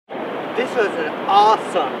this was an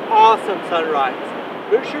awesome sunrise.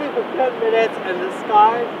 We're shooting for 10 minutes and the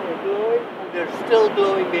skies are glowing and they're still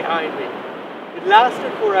glowing behind me. It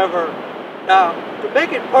lasted forever. Now, to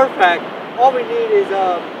make it perfect, all we need is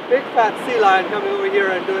a big fat sea lion coming over here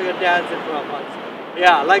and doing a dance in front of us.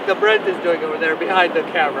 Yeah, like the Brent is doing over there behind the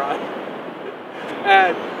camera.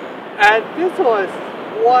 and this was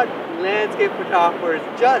what landscape photographers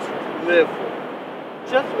just live for.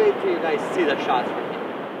 Just wait till you guys see the shots from me.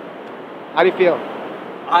 How do you feel?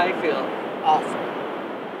 I feel awesome.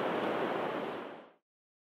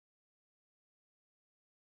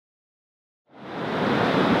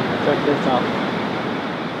 Check this out.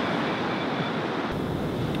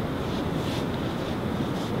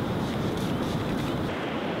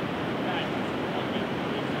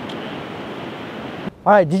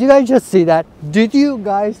 Alright, did you guys just see that? Did you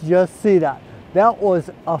guys just see that? That was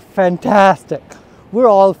a fantastic. We're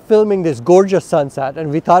all filming this gorgeous sunset and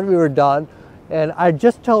we thought we were done. And I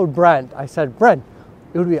just told Brent, I said, Brent,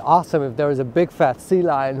 it would be awesome if there was a big fat sea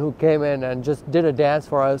lion who came in and just did a dance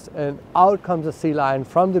for us, and out comes a sea lion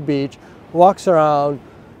from the beach, walks around,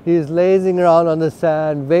 he's lazing around on the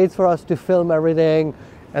sand, waits for us to film everything,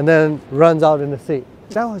 and then runs out in the sea.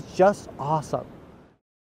 That was just awesome.